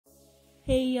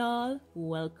Hey y'all,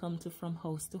 welcome to From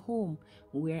House to Home,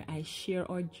 where I share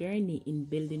our journey in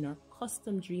building our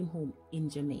custom dream home in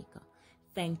Jamaica.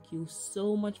 Thank you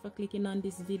so much for clicking on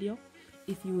this video.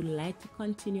 If you would like to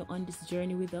continue on this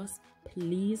journey with us,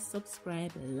 please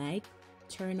subscribe, like,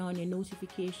 turn on your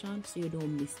notifications so you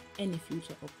don't miss any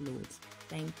future uploads.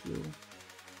 Thank you.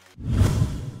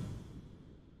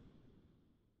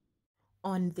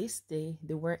 On this day,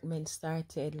 the workmen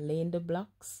started laying the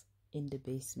blocks in the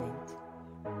basement.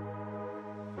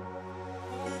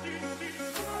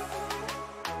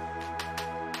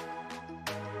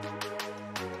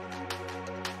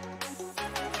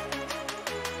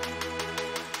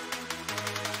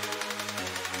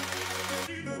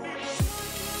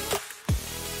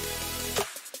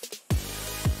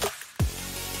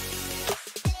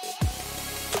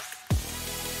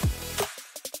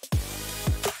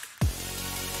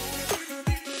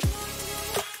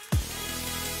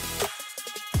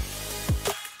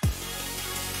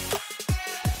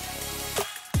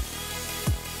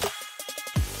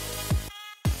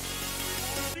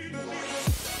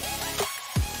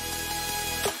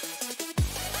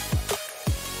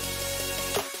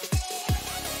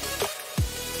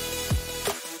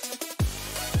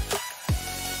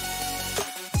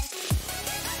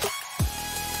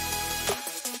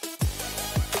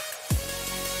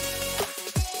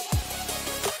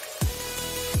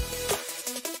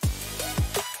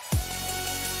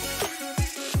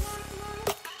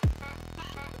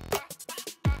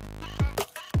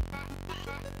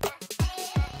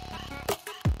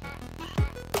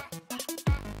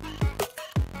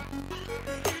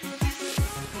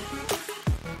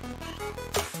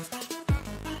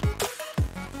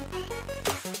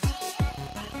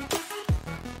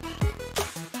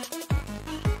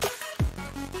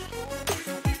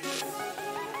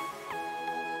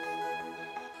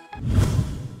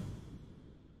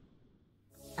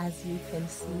 As you can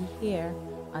see here,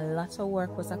 a lot of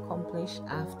work was accomplished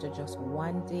after just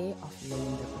one day of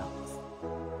laying the blocks.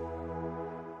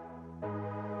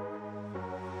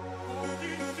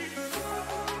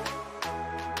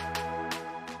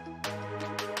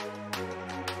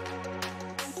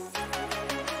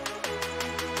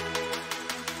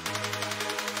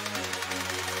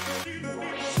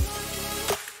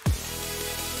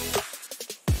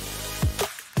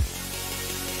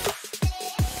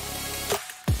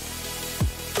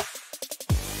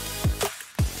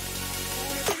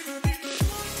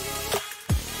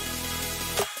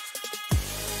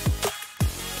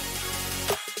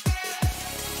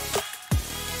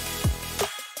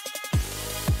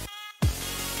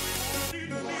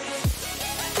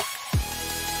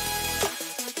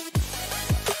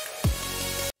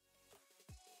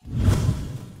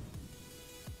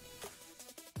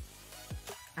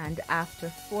 And after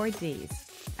 4 days,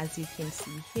 as you can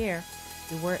see here,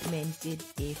 the workmen did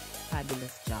a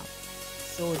fabulous job.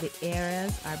 So the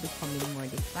areas are becoming more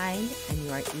defined and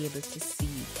you are able to see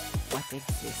what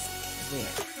exists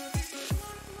where.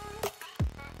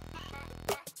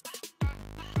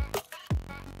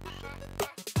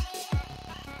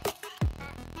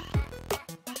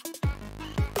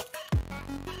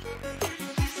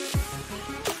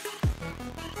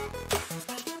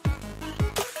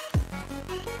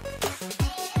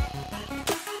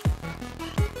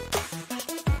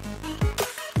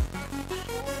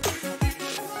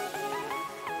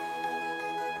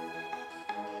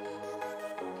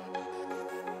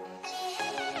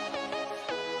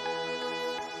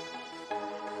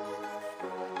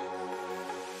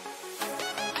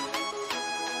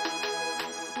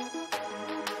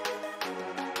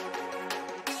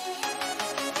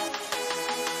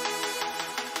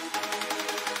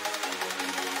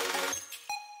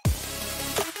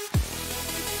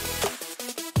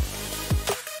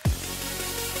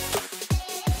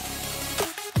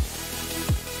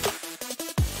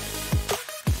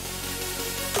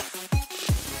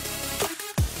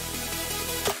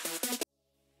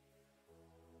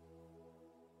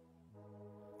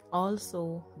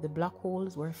 Also, the block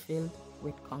holes were filled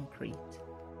with concrete.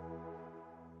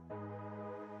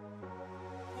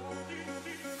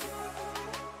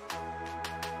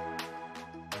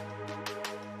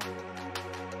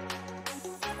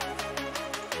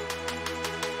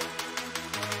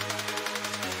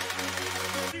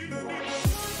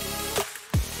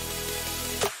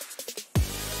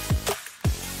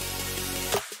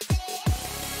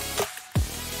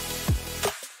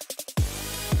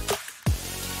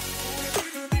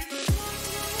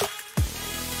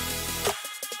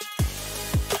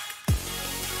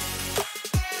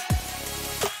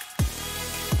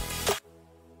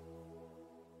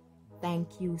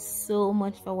 Thank you so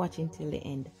much for watching till the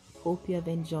end. Hope you have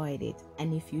enjoyed it.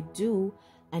 And if you do,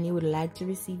 and you would like to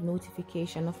receive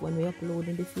notification of when we upload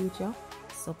in the future,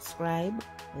 subscribe,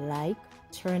 like,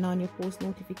 turn on your post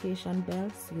notification bell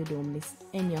so you don't miss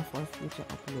any of our future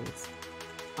uploads.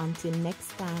 Until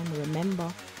next time, remember,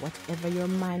 whatever your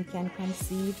mind can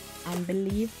conceive and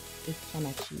believe, it can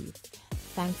achieve.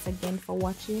 Thanks again for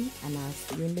watching, and I'll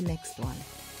see you in the next one.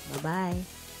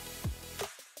 Bye-bye.